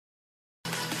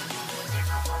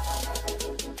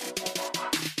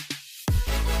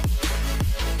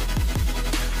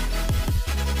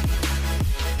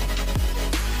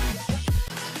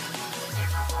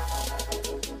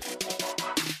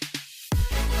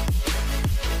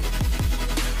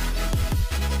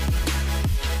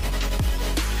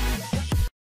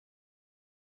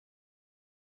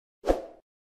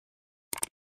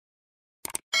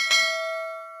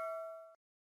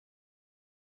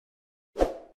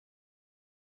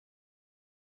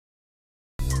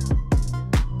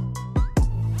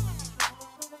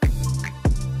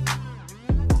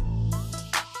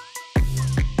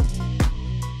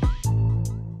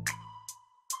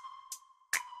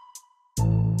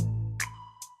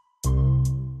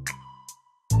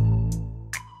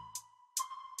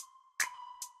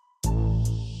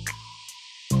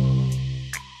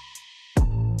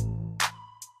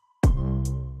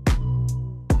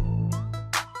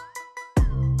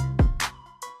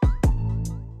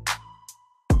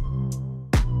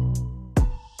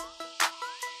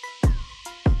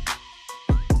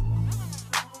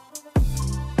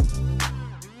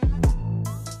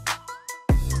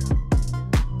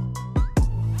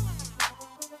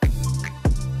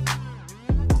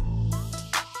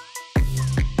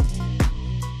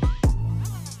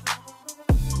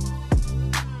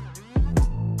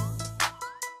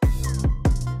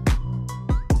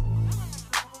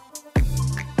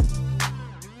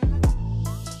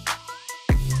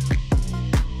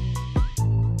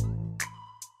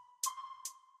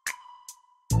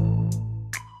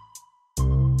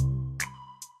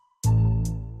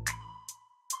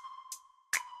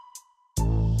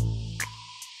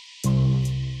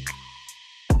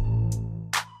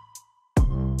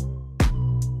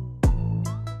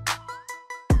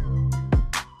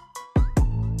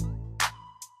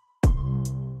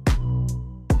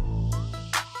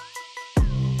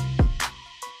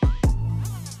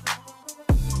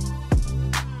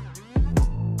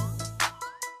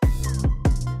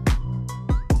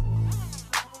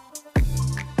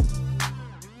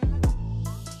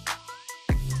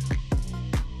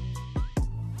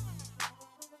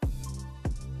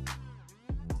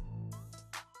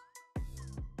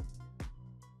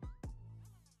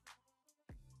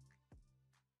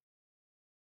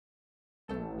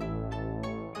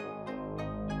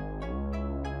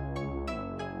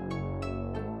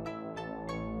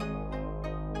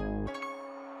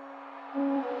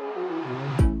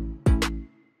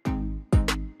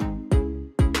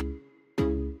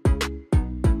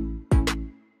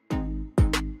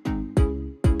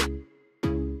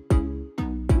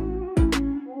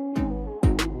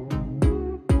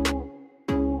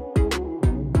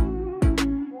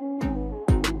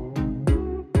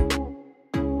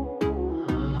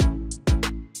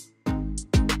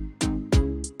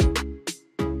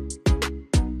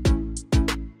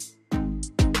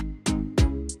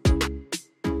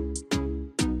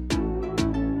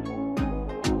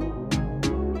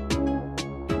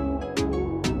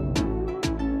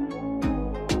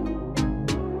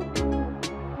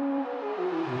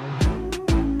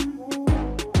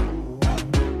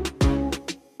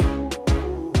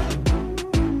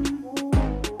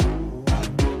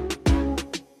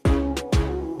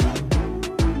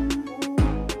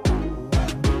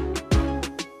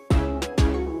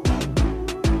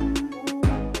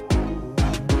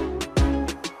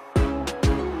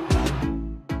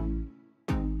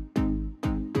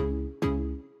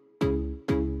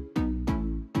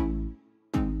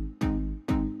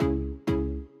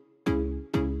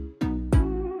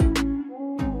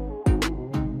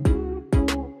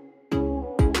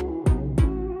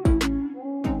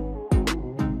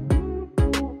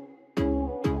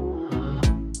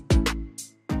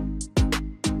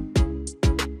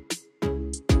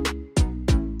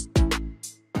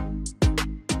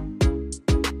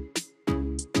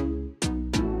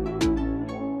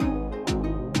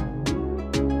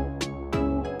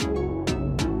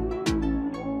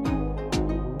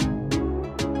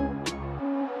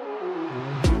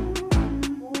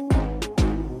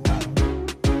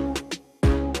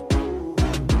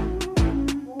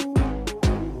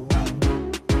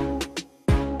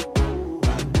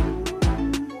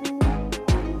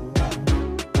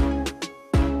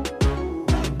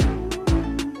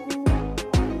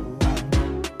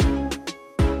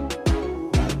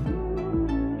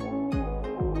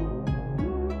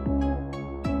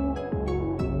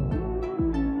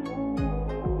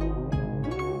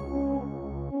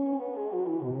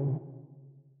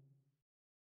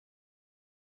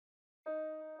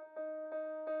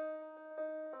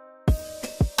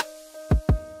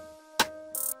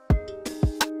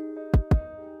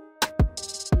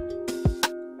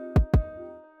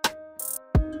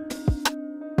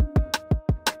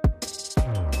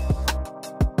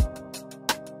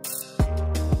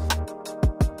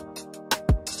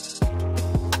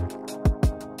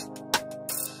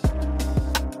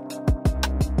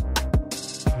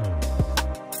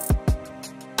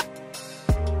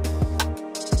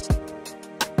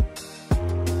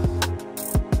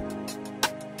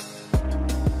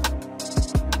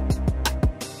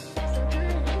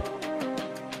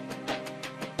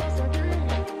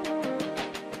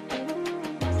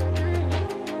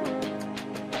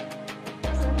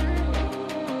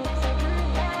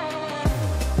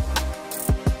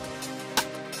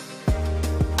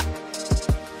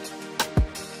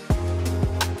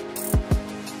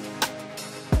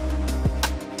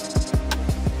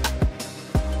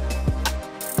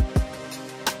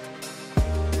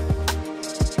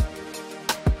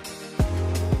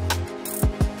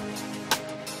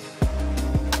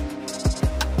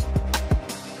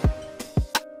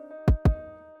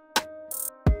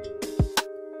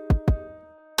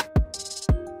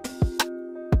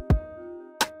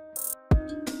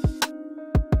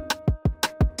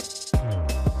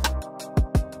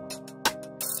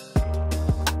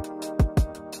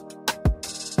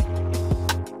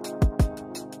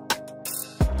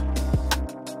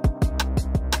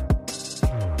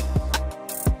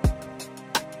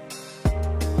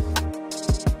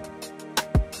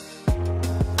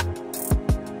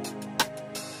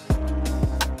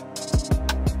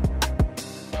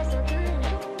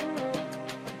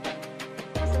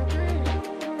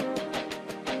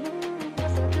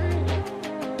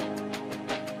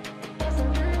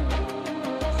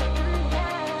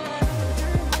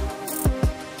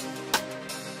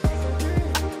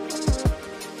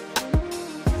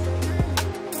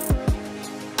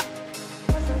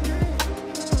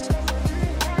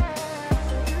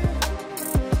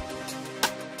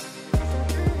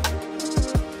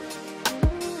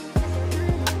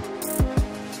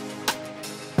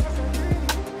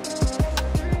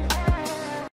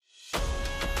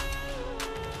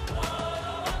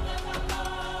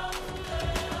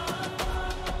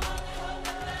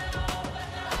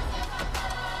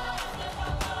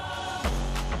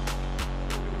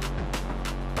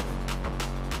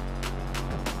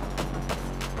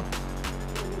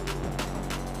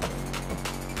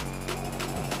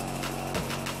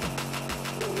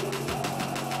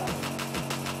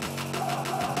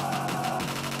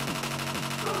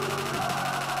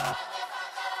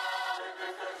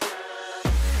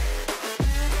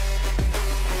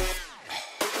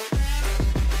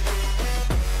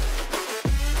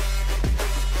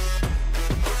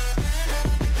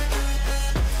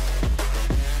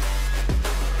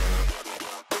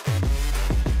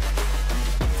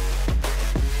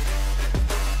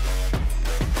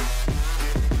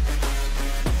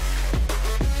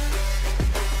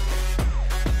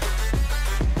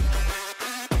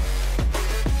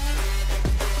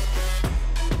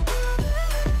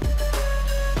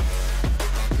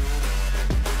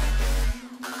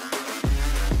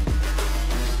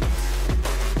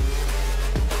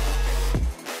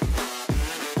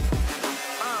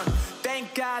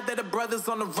brothers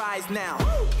on the rise now.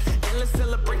 Endless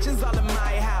celebrations all in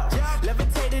my house.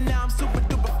 Levitating now, I'm super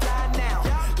duper fly now.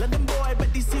 London boy, but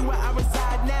DC where I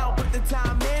reside now. Put the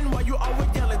time in while you always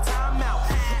yelling time out.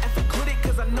 And for quit it,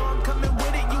 cause I know I'm coming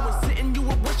with it. You were sitting, you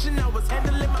were wishing I was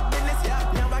handling my business.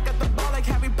 Now I got the ball like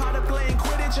Harry Potter playing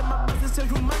Quidditch. And my business so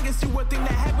humongous, you would think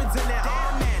that happens in it.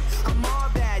 Oh man, I'm all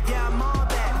that, yeah, I'm all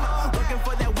that. Looking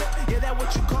for that whip, yeah, that what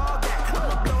you call that.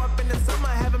 I'ma blow up in the summer,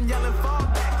 have them yelling fall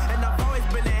back. And I've always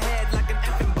been ahead like an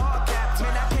effing ball cap.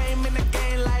 Man, I came in the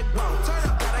game like, whoa.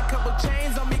 Got a couple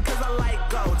chains on me cause I like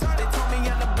gold. They told me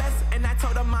I'm the best and I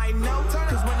told them I know.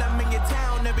 Cause when I'm in your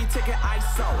town, every ticket I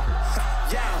sold.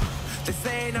 Yeah, they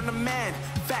saying I'm the man.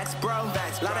 Facts, bro.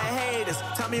 Lot of haters,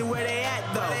 tell me where they at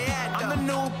though. I'm the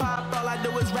new pop, all I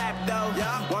do is rap though.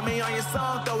 Want me on your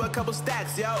song, throw a couple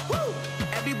stacks, yo. Woo!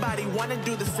 Everybody wanna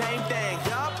do the same thing.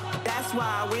 Yup, that's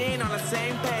why we ain't on the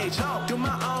same page. Do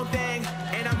my own thing,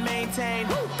 and I maintain.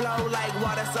 Flow like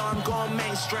water, so I'm going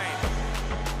mainstream.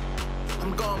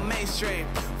 I'm going mainstream.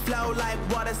 Flow like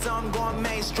water, so I'm going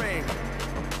mainstream.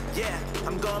 Yeah,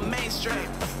 I'm going mainstream.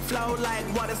 Flow like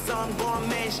water, so I'm going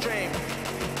mainstream.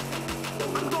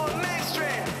 I'm going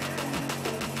mainstream.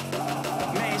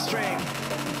 Mainstream.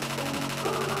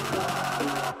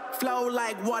 Flow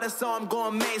like water, so I'm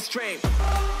going mainstream.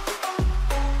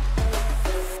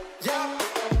 Yeah.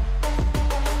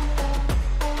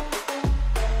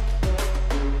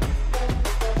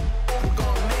 I'm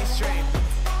going mainstream.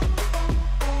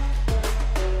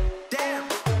 Damn.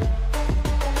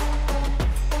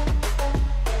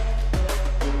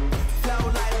 Flow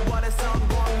like water, so I'm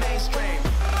going mainstream.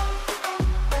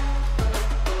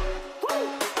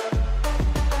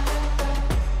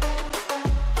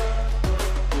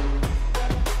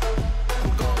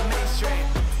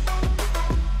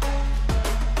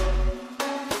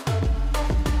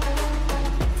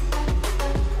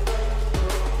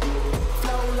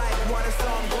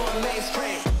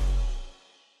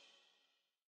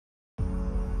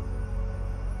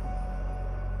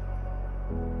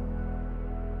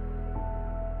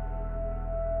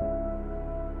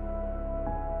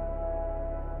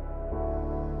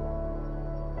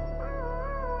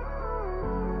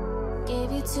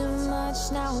 Gave you too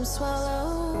much, now I'm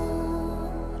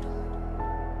swallowed.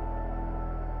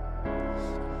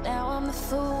 Now I'm the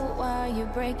fool while you're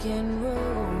breaking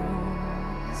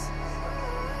rules.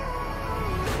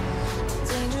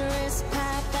 Dangerous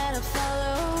path that I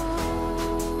follow.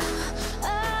 Oh,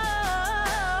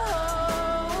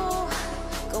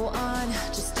 go on,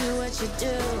 just do what you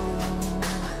do.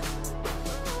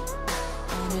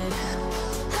 And it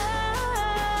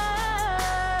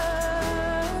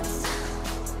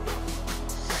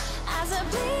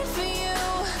bleed for you,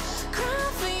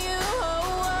 cry for you,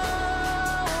 oh,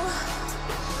 oh.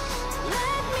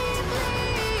 Let me bleed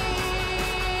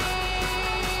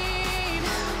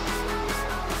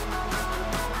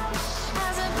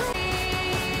as I bleed.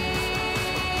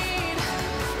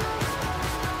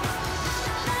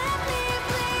 Let me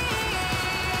bleed.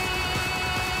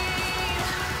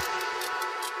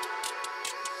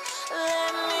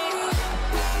 Let me.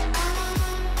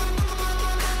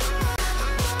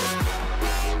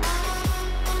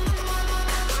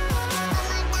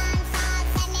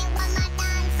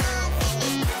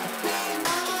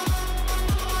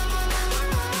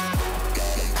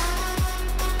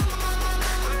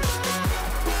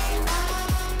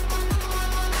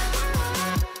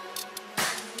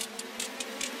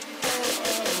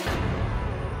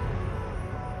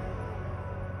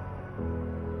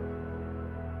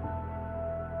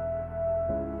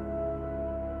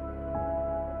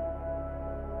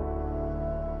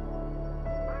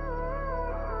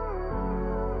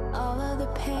 The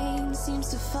pain seems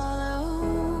to follow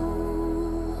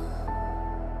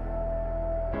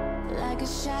like a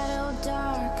shadow,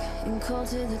 dark and cold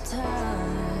to the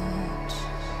touch.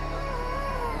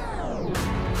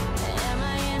 Am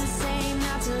I insane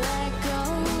not to let go?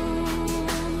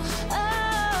 Oh,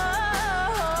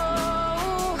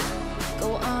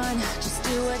 go on, just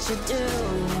do what you do.